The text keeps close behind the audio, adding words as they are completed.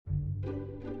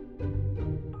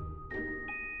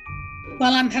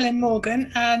Well, I'm Helen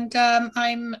Morgan, and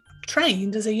I'm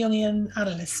trained as a Jungian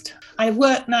analyst. I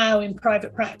work now in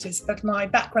private practice, but my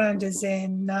background is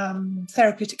in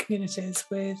therapeutic communities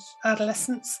with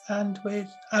adolescents and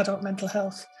with adult mental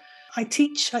health. I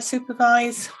teach, I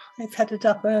supervise. I've headed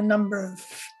up a number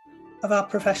of our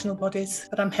professional bodies,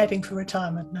 but I'm heading for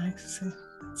retirement now, so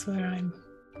that's where I'm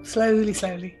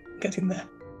slowly getting there.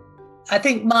 I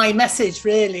think my message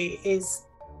really is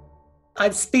I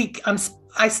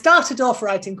started off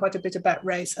writing quite a bit about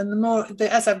race, and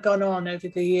as I've gone on over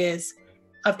the years,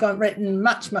 I've written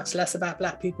much less about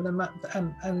Black people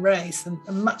and race, and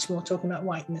much more talking about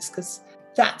whiteness, because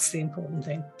that's the important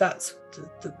thing. That's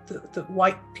the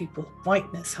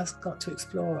whiteness has got to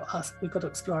explore us. We've got to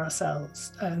explore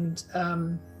ourselves, and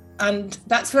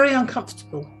that's very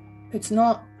uncomfortable.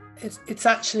 It's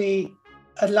actually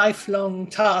a lifelong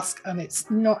task, and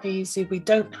it's not easy. We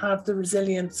don't have the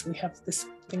resilience. We have this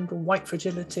thing called white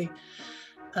fragility,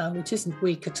 which isn't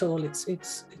weak at all.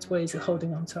 It's ways of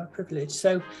holding on to our privilege.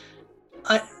 So,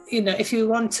 if you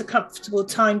want a comfortable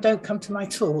time, don't come to my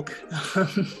talk.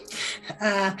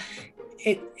 But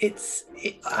if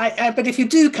you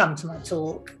do come to my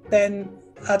talk, then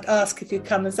I'd ask if you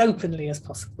come as openly as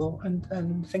possible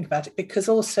and think about it, because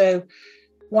also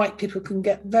white people can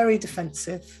get very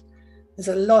defensive. There's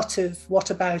a lot of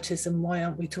whataboutism. Why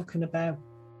aren't we talking about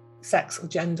sex or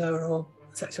gender or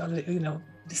sexuality,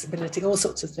 disability, all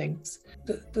sorts of things.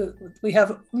 We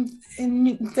have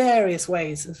in various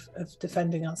ways of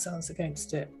defending ourselves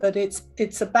against it. But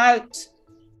it's about,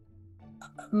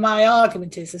 my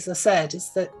argument is, as I said,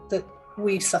 is that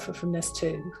we suffer from this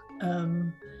too.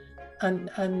 And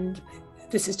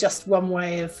this is just one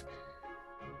way of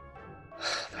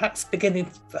perhaps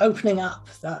opening up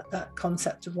that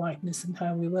concept of whiteness and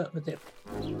how we work with it.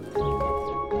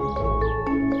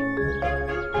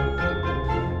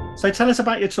 So tell us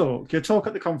about your talk. Your talk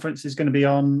at the conference is going to be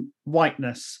on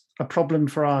whiteness, a problem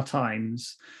for our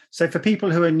times. So for people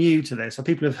who are new to this, or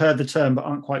people who've heard the term but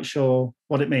aren't quite sure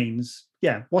what it means,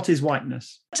 what is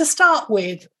whiteness? To start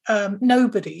with,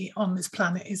 nobody on this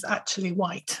planet is actually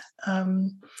white.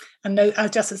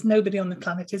 Just as nobody on the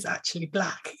planet is actually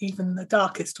black, even the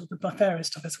darkest or the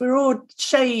fairest of us. We're all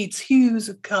shades, hues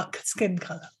of skin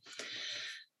colour.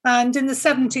 And in the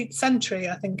 17th century,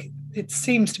 I think it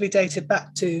seems to be dated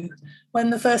back to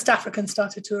when the first Africans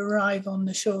started to arrive on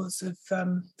the shores of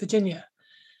Virginia.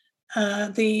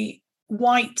 The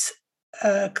white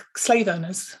slave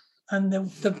owners and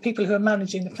the people who were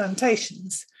managing the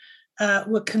plantations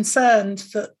were concerned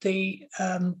that the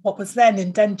what was then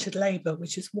indentured labour,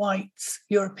 which is whites,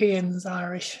 Europeans,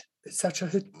 Irish, etc.,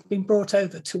 who'd been brought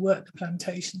over to work the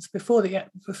plantations before the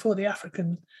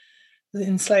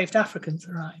enslaved Africans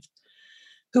arrived,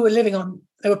 who were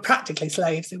they were practically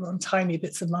slaves. They were on tiny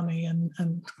bits of money and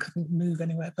couldn't move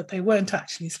anywhere, but they weren't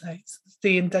actually slaves,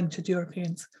 the indentured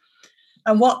Europeans.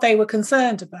 And what they were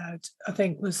concerned about, I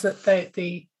think, was that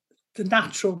the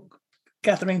natural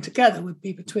gathering together would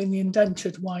be between the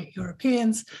indentured white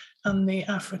Europeans and the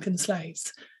African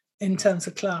slaves in terms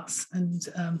of class and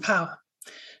power.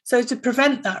 So to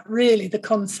prevent that, really, the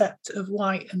concept of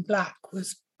white and black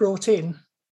was brought in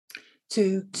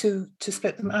to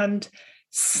split them, and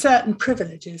certain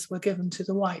privileges were given to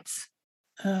the whites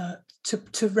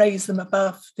to raise them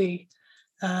above the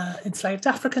enslaved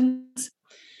Africans,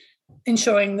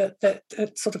 ensuring that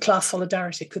sort of class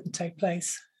solidarity couldn't take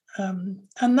place. And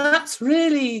that's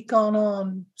really gone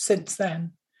on since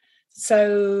then.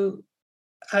 So,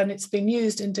 and it's been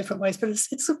used in different ways, but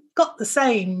it's got the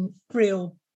same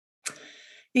real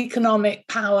economic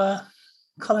power,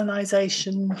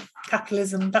 colonization,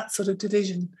 capitalism, that sort of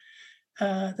division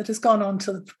that has gone on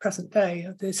to the present day,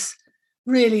 of this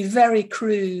really very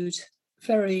crude,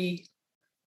 very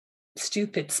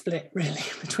stupid split, really,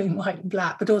 between white and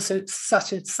black, but also it's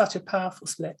such a powerful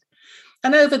split.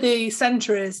 And over the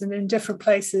centuries and in different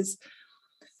places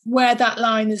where that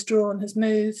line is drawn has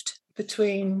moved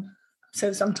between,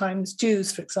 so sometimes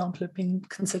Jews, for example, have been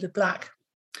considered black.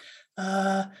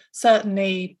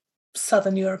 Certainly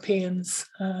Southern Europeans,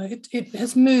 it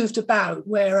has moved about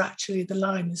where actually the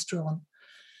line is drawn.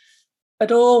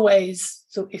 But always,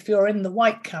 so if you're in the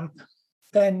white camp,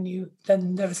 then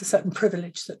there is a certain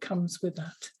privilege that comes with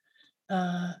that,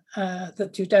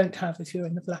 that you don't have if you're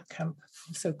in the black camp,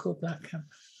 the so-called black camp.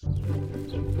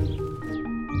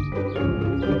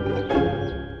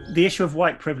 The issue of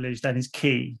white privilege then is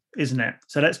key, isn't it?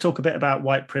 So let's talk a bit about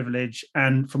white privilege,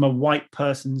 and from a white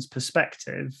person's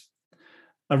perspective,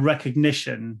 a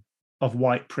recognition of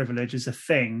white privilege as a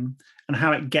thing and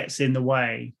how it gets in the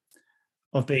way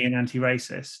of being an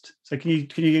anti-racist. So can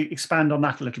you expand on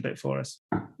that a little bit for us?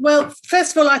 Well,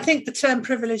 first of all, I think the term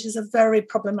privilege is a very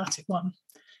problematic one.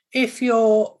 If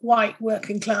you're white,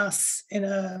 working class,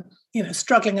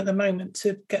 struggling at the moment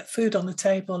to get food on the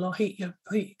table or heat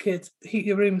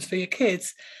your rooms for your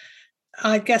kids,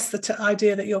 I guess the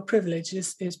idea that you're privileged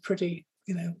is pretty,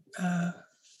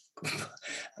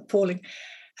 appalling.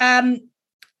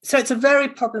 So it's a very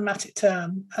problematic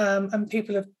term, and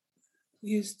people have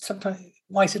used sometimes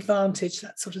white advantage,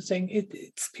 that sort of thing.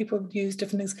 It's people use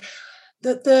different things.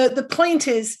 The point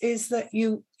is that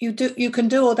you can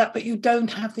do all that, but you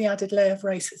don't have the added layer of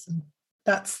racism.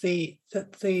 That's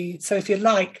so if you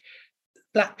like,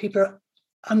 Black people are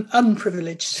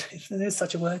unprivileged, if there is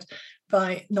such a word,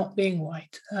 by not being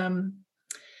white.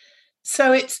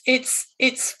 So it's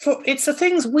the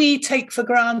things we take for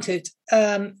granted,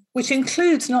 which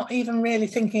includes not even really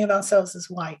thinking of ourselves as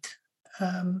white.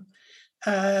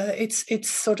 It's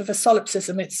sort of a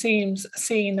solipsism. It seems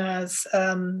seen as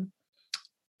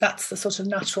that's the sort of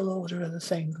natural order of the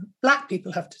thing. Black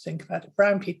people have to think about it,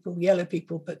 brown people, yellow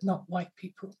people, but not white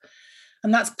people.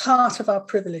 And that's part of our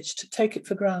privilege, to take it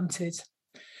for granted,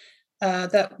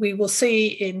 that we will see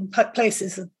in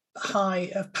places of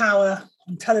power,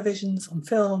 on televisions, on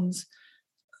films.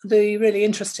 The really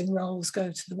interesting roles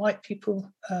go to the white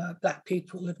people. Black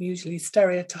people have usually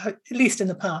stereotyped, at least in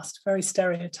the past, very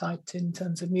stereotyped in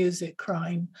terms of music,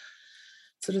 crime,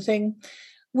 sort of thing.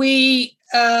 We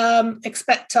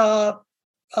expect our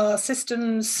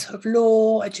systems of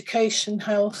law, education,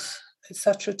 health,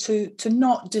 etc., to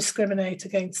not discriminate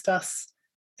against us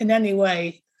in any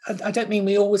way. I don't mean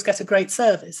we always get a great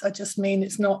service. I just mean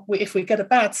it's not, if we get a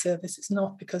bad service, it's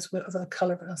not because we're of the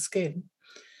colour of our skin.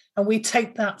 And we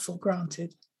take that for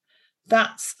granted.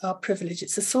 That's our privilege.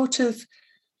 It's a sort of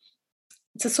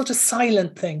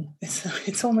silent thing.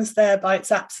 It's almost there by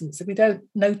its absence. If we don't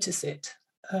notice it,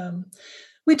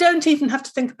 we don't even have to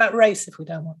think about race if we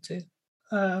don't want to.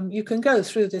 You can go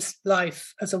through this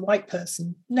life as a white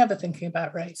person, never thinking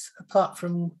about race, apart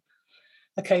from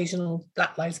occasional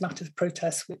Black Lives Matter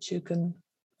protests, which you can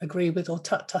agree with or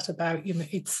tut about.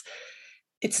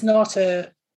 It's not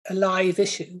a live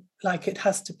issue like it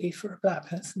has to be for a Black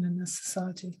person in this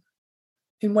society,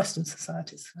 in Western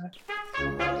societies.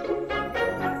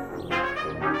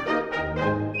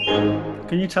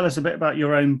 Can you tell us a bit about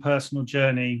your own personal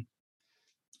journey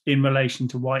in relation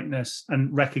to whiteness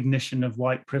and recognition of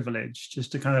white privilege,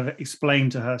 just to kind of explain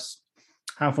to us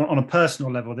how, on a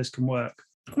personal level, this can work?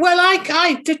 Well,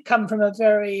 I did come from a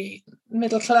very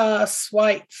middle-class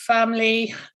white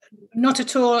family, not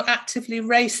at all actively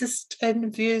racist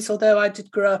in views, although I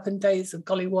did grow up in days of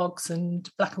gollywogs and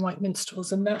black and white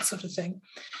minstrels and that sort of thing.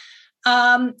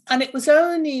 And it was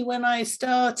only when I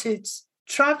started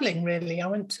traveling, really, I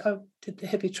did the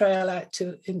hippie trail out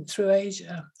through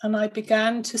Asia, and I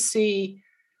began to see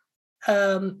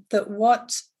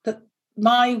that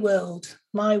my world,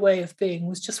 my way of being,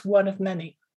 was just one of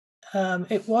many.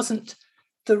 It wasn't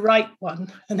the right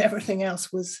one, and everything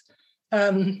else was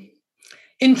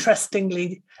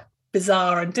interestingly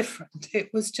bizarre and different. It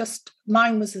was just,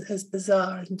 mine was as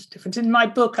bizarre and different. In my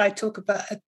book, I talk about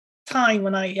a time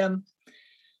when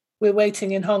we're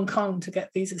waiting in Hong Kong to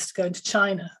get visas to go into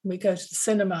China. We go to the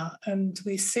cinema and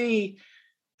we see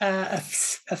a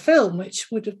film which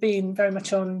would have been very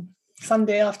much on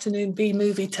Sunday afternoon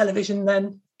B-movie television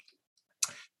then,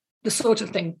 the sort of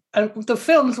thing. And the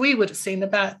films we would have seen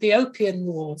about the Opium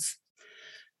Wars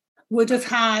would have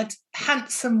had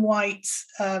handsome white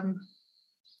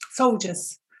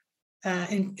soldiers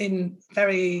in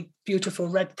very beautiful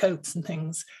red coats and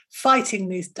things, fighting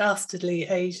these dastardly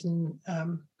Asian,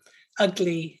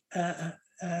 ugly,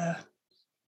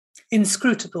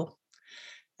 inscrutable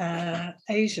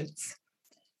Asians.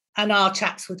 And our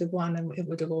chaps would have won, and it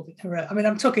would have all been heroic. I mean,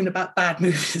 I'm talking about bad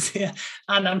movies here,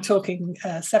 and I'm talking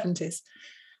 70s.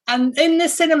 And in the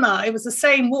cinema, it was the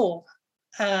same war,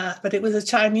 but it was a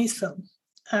Chinese film.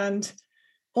 And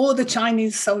all the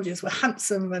Chinese soldiers were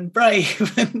handsome and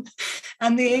brave,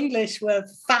 and the English were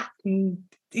fat and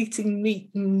eating meat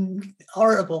and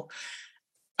horrible.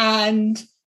 And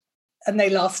they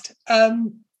lost.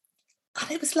 And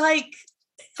it was like,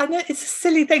 I know it's a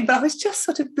silly thing, but I was just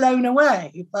sort of blown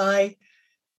away by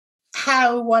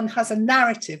how one has a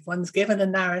narrative, one's given a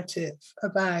narrative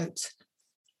about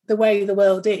the way the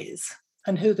world is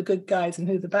and who the good guys and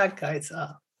who the bad guys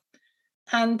are.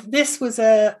 And this was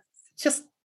just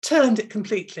turned it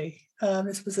completely.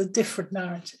 This was a different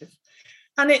narrative.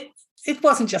 And it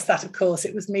wasn't just that, of course,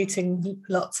 it was meeting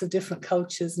lots of different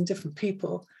cultures and different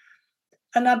people.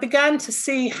 And I began to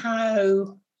see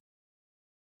how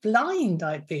blind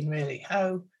I'd been, really,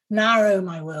 how narrow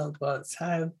my world was,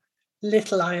 how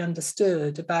little I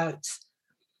understood about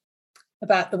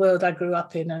the world I grew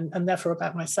up in, and therefore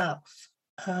about myself.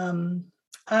 And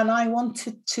I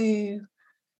wanted to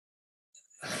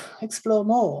explore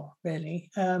more, really.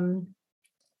 And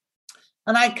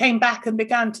I came back and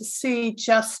began to see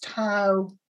just how,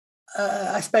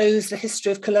 I suppose, the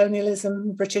history of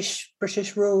colonialism, British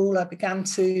rule. I began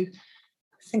to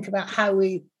think about how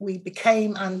we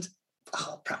became and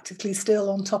are practically still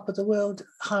on top of the world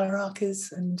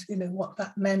hierarchies, and what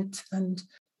that meant, and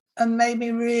made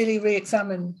me really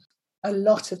re-examine a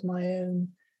lot of my own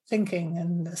thinking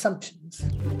and assumptions.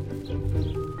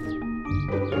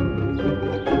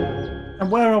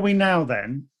 And where are we now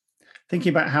then? Thinking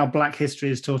about how Black history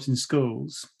is taught in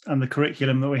schools and the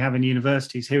curriculum that we have in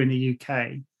universities here in the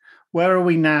UK, where are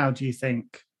we now, do you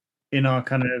think, in our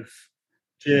kind of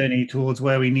journey towards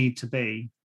where we need to be?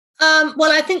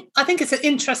 Well, I think it's an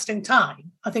interesting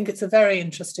time. I think it's a very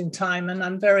interesting time, and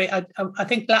I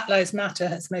think Black Lives Matter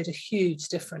has made a huge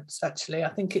difference. Actually, I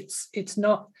think it's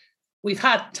not. We've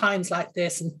had times like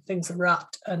this, and things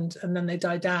erupt, and then they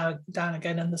die down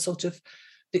again, and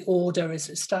the order is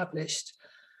established.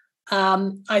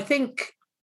 I think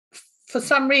for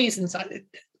some reasons,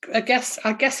 I guess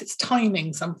it's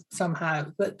timing somehow.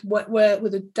 But where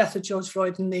with the death of George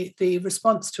Floyd and the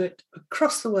response to it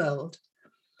across the world.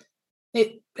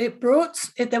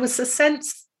 There was a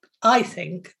sense, I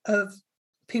think, of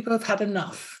people have had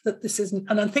enough, that this isn't,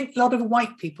 and I think a lot of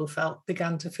white people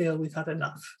began to feel we've had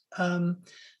enough,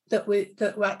 that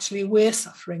we're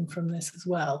suffering from this as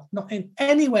well. Not in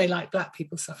any way like Black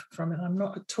people suffer from it. I'm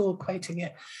not at all equating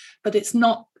it, but it's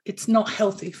not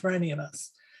healthy for any of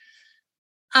us.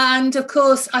 And of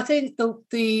course, I think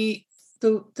the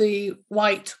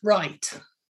white right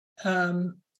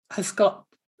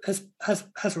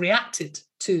has reacted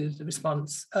to the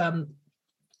response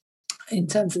in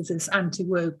terms of this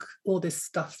anti-woke, all this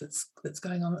stuff that's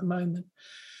going on at the moment.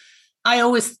 I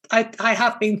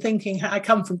have been thinking, I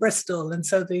come from Bristol, and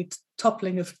so the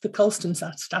toppling of the Colston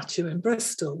statue in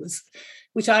Bristol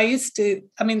which I used to,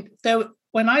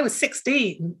 when I was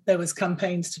 16, there was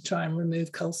campaigns to try and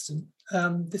remove Colston.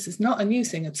 This is not a new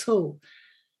thing at all.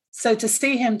 So to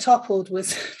see him toppled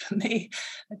was, for me,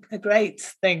 a great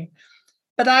thing.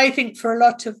 But I think for a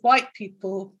lot of white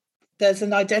people, there's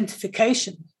an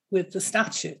identification with the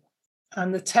statue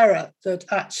and the terror that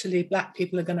actually Black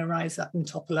people are going to rise up and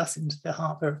topple us into the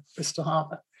harbour, Bristol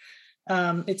Harbour.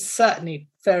 It's certainly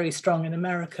very strong in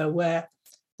America, where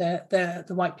the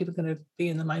white people are going to be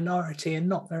in the minority in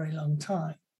not very long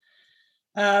time.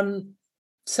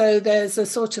 So there's a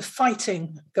sort of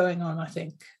fighting going on, I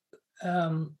think,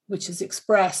 which is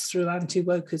expressed through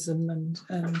anti-wokeism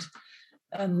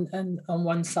and on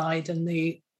one side, and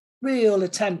the real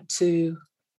attempt to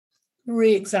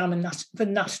re-examine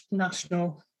the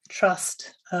national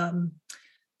trust,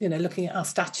 looking at our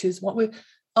statues,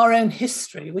 our own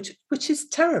history, which is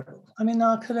terrible.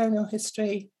 Our colonial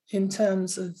history in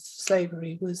terms of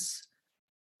slavery was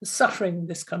the suffering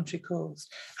this country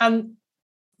caused, and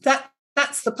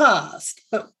that's the past.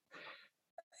 But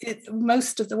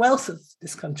most of the wealth of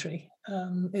this country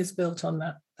is built on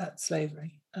that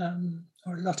slavery,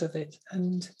 or a lot of it.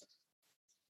 And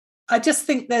I just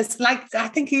think there's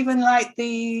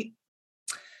the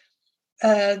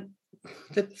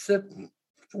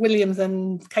Williams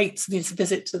and Kate's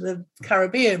visit to the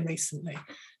Caribbean recently.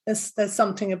 There's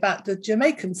something about the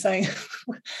Jamaicans saying,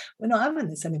 we're not having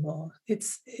this anymore.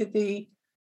 It's the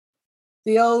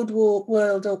old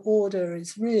world order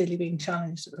is really being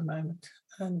challenged at the moment,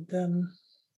 and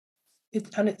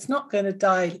it's not going to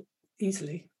die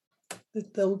easily.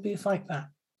 There will be a fight back,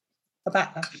 a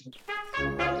backlash.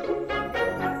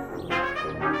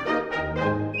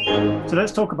 So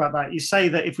let's talk about that. You say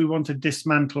that if we want to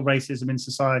dismantle racism in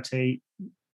society,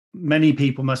 many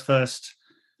people must first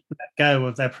let go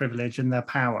of their privilege and their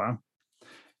power.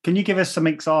 Can you give us some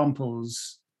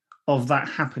examples of that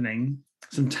happening,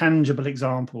 some tangible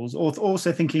examples, or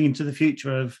also thinking into the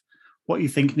future of what you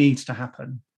think needs to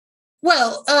happen?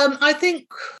 Well, I think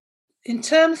in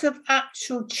terms of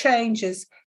actual changes,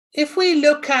 if we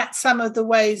look at some of the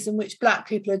ways in which Black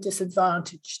people are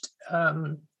disadvantaged,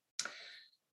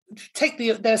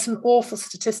 there's some awful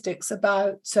statistics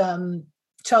about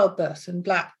childbirth and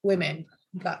Black women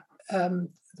that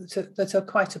are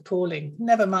quite appalling.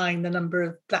 Never mind the number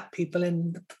of Black people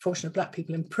the proportion of Black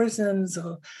people in prisons,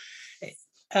 or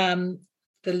the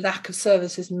lack of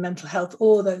services in mental health,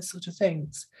 all those sort of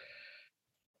things.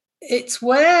 It's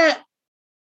where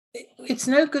it's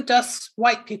no good us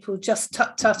white people just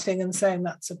tut-tutting and saying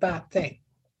that's a bad thing.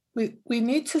 we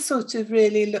need to sort of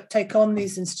really take on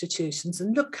these institutions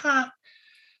and look at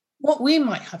what we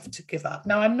might have to give up.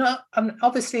 Now, I'm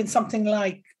obviously in something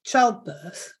like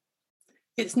childbirth.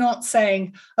 It's not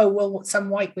saying, oh, well, what some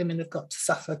white women have got to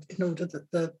suffer in order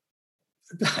that the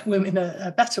Black women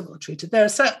are better well treated. There are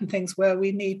certain things where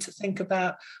we need to think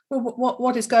about, well,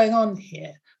 what is going on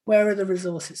here? Where are the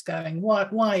resources going?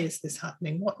 Why is this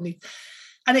happening?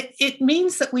 And it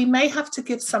means that we may have to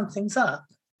give some things up.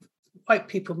 White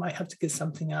people might have to give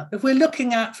something up. If we're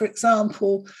looking at, for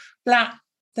example,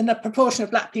 the proportion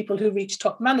of Black people who reach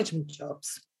top management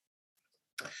jobs,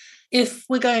 if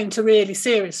we're going to really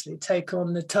seriously take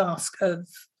on the task of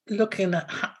looking at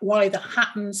why that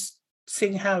happens,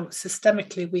 seeing how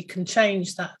systemically we can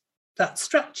change that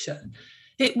structure,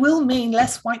 it will mean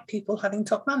less white people having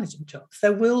top management jobs.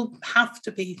 There will have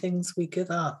to be things we give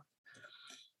up.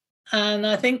 And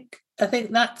I think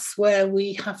that's where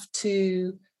we have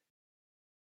to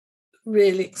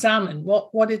really examine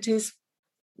what it is,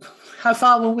 how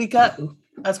far will we go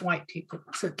as white people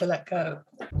to let go.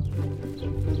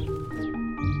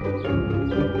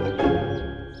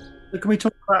 Can we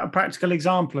talk about a practical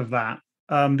example of that?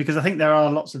 Because I think there are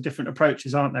lots of different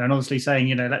approaches, aren't there? And obviously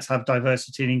saying, let's have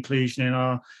diversity and inclusion in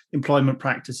our employment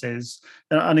practices.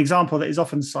 An example that is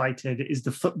often cited is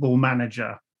the football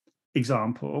manager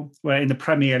example, where in the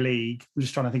Premier League, I'm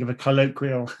just trying to think of a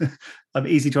colloquial,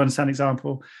 easy to understand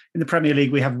example. In the Premier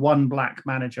League, we have one Black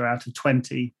manager out of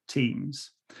 20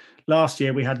 teams. Last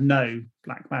year, we had no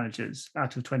Black managers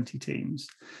out of 20 teams.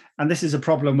 And this is a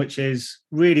problem which is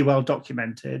really well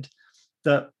documented,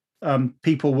 that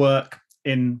people work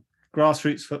in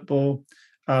grassroots football,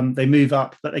 they move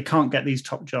up, but they can't get these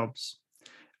top jobs.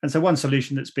 And so one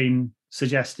solution that's been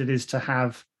suggested is to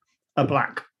have a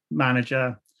Black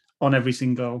manager on every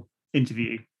single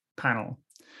interview panel.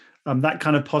 That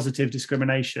kind of positive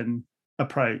discrimination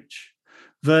approach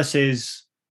versus,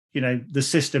 the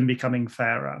system becoming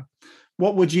fairer.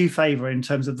 What would you favour in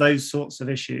terms of those sorts of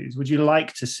issues? Would you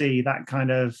like to see that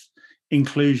kind of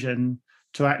inclusion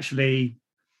to actually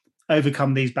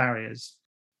overcome these barriers?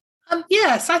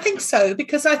 Yes, I think so,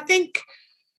 because I think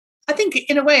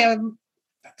in a way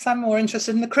perhaps I'm more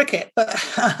interested in the cricket, but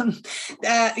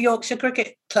Yorkshire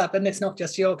Cricket Club, and it's not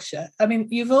just Yorkshire. I mean,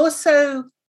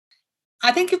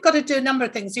 I think you've got to do a number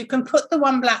of things. You can put the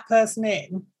one Black person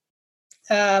in.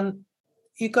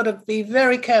 You've got to be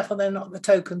very careful they're not the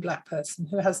token Black person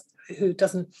who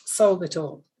doesn't solve it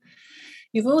all.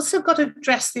 You've also got to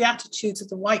address the attitudes of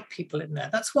the white people in there.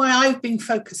 That's why I've been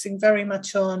focusing very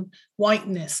much on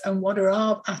whiteness and what are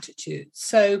our attitudes.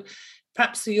 So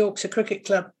perhaps the Yorkshire Cricket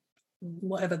Club,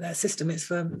 whatever their system is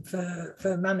for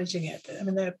managing it, I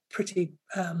mean, they're pretty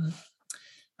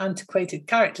antiquated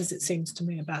characters, it seems to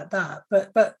me, about that.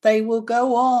 But they will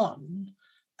go on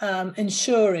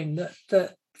ensuring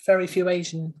that very few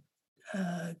Asian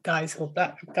guys or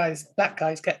black guys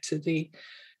get to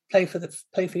play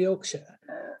for Yorkshire,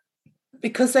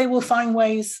 because they will find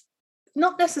ways,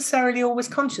 not necessarily always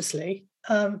consciously,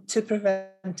 to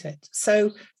prevent it.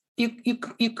 So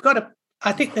you've got to.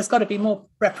 I think there's got to be more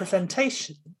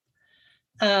representation,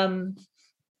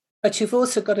 but you've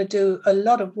also got to do a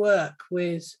lot of work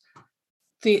with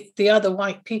the other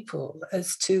white people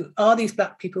as to, are these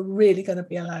Black people really going to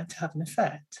be allowed to have an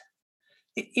effect?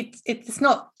 It's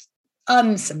not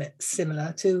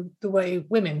unsimilar to the way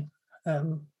women.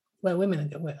 Where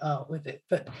women are with it,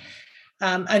 but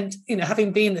and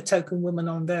having been the token woman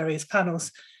on various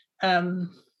panels,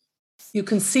 you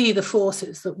can see the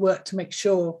forces that work to make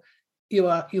sure you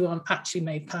are actually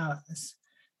made powerless.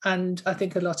 And I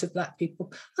think a lot of Black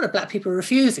people are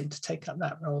refusing to take up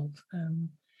that role.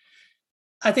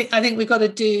 I think we've got to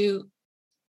do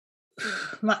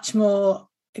much more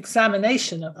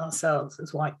examination of ourselves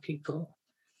as white people.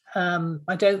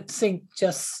 I don't think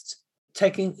just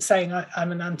saying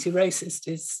I'm an anti-racist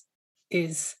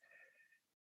is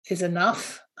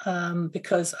enough,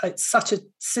 because it's such a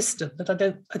system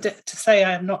that to say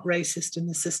I am not racist in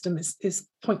the system is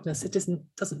pointless. It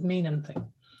doesn't mean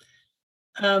anything.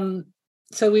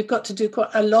 So we've got to do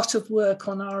quite a lot of work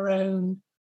on our own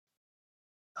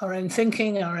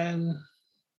thinking,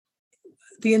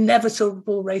 the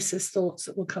inevitable racist thoughts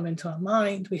that will come into our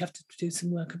mind. We have to do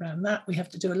some work around that. We have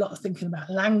to do a lot of thinking about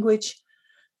language.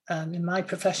 In my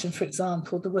profession, for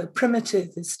example, the word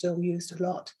primitive is still used a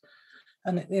lot.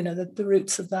 And, the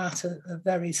roots of that are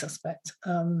very suspect.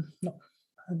 Not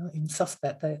even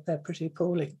suspect, they're pretty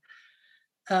appalling.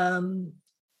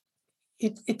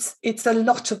 It's a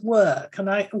lot of work.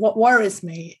 And what worries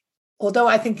me, although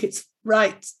I think it's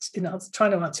right, I was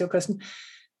trying to answer your question,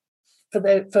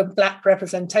 for Black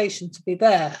representation to be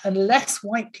there. Unless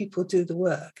white people do the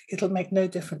work, it'll make no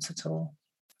difference at all.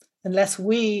 Unless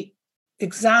we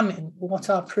examine what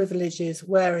our privilege is,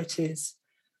 where it is,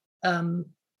 how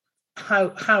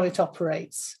it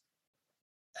operates,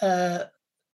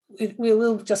 we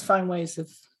will just find ways of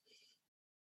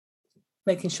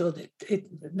making sure that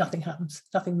nothing happens,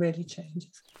 nothing really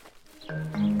changes.